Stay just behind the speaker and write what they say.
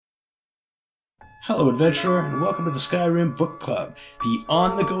Hello, adventurer, and welcome to the Skyrim Book Club, the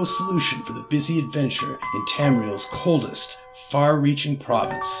on-the-go solution for the busy adventure in Tamriel's coldest, far-reaching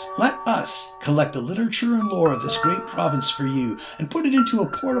province. Let us collect the literature and lore of this great province for you and put it into a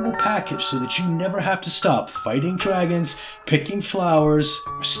portable package so that you never have to stop fighting dragons, picking flowers,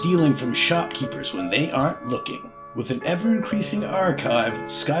 or stealing from shopkeepers when they aren't looking. With an ever-increasing archive,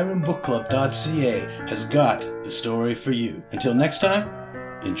 SkyrimBookClub.ca has got the story for you. Until next time,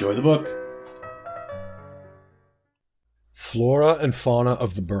 enjoy the book. Flora and Fauna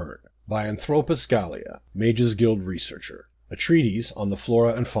of the Burn by Anthropos Gallia, Mages Guild researcher. A treatise on the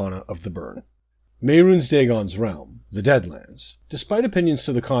flora and fauna of the Burn. Mehrunes Dagon's realm, the Deadlands, despite opinions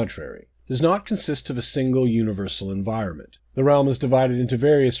to the contrary, does not consist of a single universal environment. The realm is divided into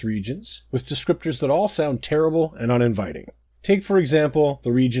various regions, with descriptors that all sound terrible and uninviting. Take, for example,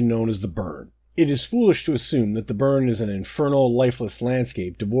 the region known as the Burn. It is foolish to assume that the Burn is an infernal, lifeless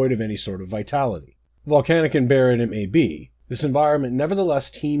landscape devoid of any sort of vitality. Volcanic and barren it may be, this environment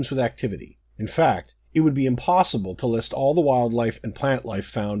nevertheless teems with activity. In fact, it would be impossible to list all the wildlife and plant life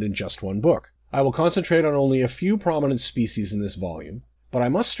found in just one book. I will concentrate on only a few prominent species in this volume, but I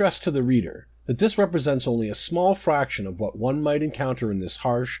must stress to the reader that this represents only a small fraction of what one might encounter in this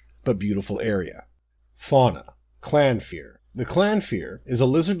harsh but beautiful area. Fauna. Clannfear. The Clannfear is a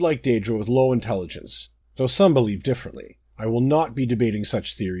lizard-like daedra with low intelligence, though some believe differently. I will not be debating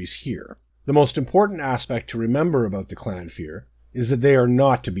such theories here. The most important aspect to remember about the Clannfear is that they are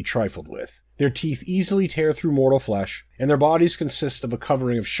not to be trifled with. Their teeth easily tear through mortal flesh, and their bodies consist of a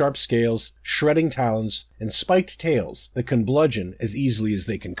covering of sharp scales, shredding talons, and spiked tails that can bludgeon as easily as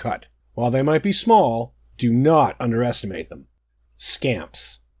they can cut. While they might be small, do not underestimate them.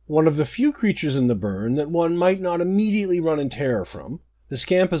 Scamps. One of the few creatures in the Burn that one might not immediately run in terror from, the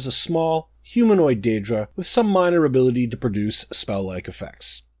Scamp is a small, humanoid daedra with some minor ability to produce spell-like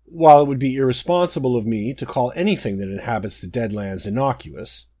effects. While it would be irresponsible of me to call anything that inhabits the Deadlands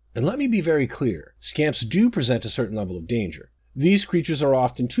innocuous, and let me be very clear, scamps do present a certain level of danger. These creatures are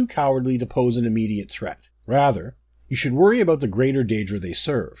often too cowardly to pose an immediate threat. Rather, you should worry about the greater danger they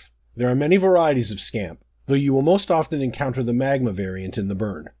serve. There are many varieties of scamp, though you will most often encounter the magma variant in the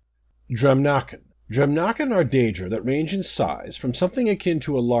Burn. Dremnachen. Dremnachen are daedra that range in size from something akin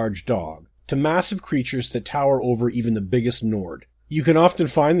to a large dog to massive creatures that tower over even the biggest Nord. You can often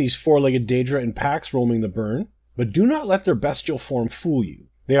find these four-legged daedra in packs roaming the Burn, but do not let their bestial form fool you.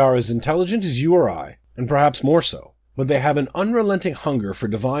 They are as intelligent as you or I, and perhaps more so, but they have an unrelenting hunger for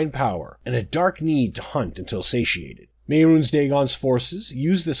divine power and a dark need to hunt until satiated. Mehrunes Dagon's forces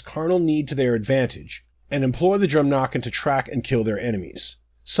use this carnal need to their advantage and employ the Dremnachen to track and kill their enemies.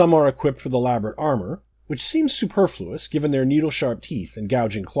 Some are equipped with elaborate armor, which seems superfluous given their needle-sharp teeth and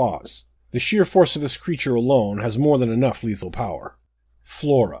gouging claws. The sheer force of this creature alone has more than enough lethal power.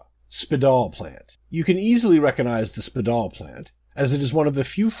 Flora. Spidal plant. You can easily recognize the spidal plant, as it is one of the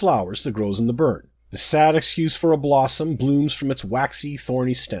few flowers that grows in the Burn. The sad excuse for a blossom blooms from its waxy,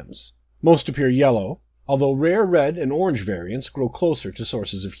 thorny stems. Most appear yellow, although rare red and orange variants grow closer to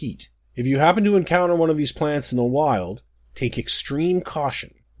sources of heat. If you happen to encounter one of these plants in the wild, take extreme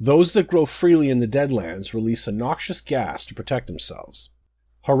caution. Those that grow freely in the Deadlands release a noxious gas to protect themselves.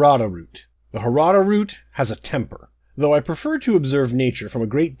 Harada root. The Harada root has a temper. Though I prefer to observe nature from a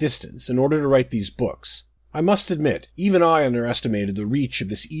great distance in order to write these books, I must admit, even I underestimated the reach of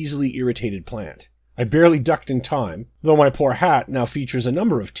this easily irritated plant. I barely ducked in time, though my poor hat now features a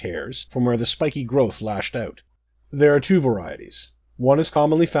number of tears from where the spiky growth lashed out. There are two varieties. One is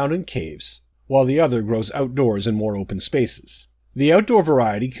commonly found in caves, while the other grows outdoors in more open spaces. The outdoor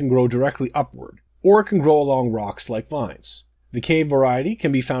variety can grow directly upward, or it can grow along rocks like vines. The cave variety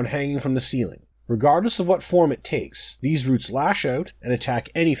can be found hanging from the ceiling. Regardless of what form it takes, these roots lash out and attack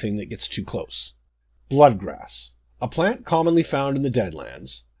anything that gets too close. Bloodgrass. A plant commonly found in the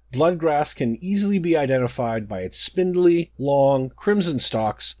Deadlands, bloodgrass can easily be identified by its spindly, long, crimson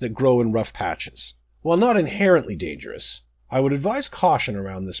stalks that grow in rough patches. While not inherently dangerous, I would advise caution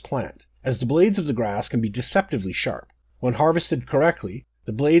around this plant, as the blades of the grass can be deceptively sharp. When harvested correctly,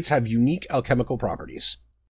 the blades have unique alchemical properties.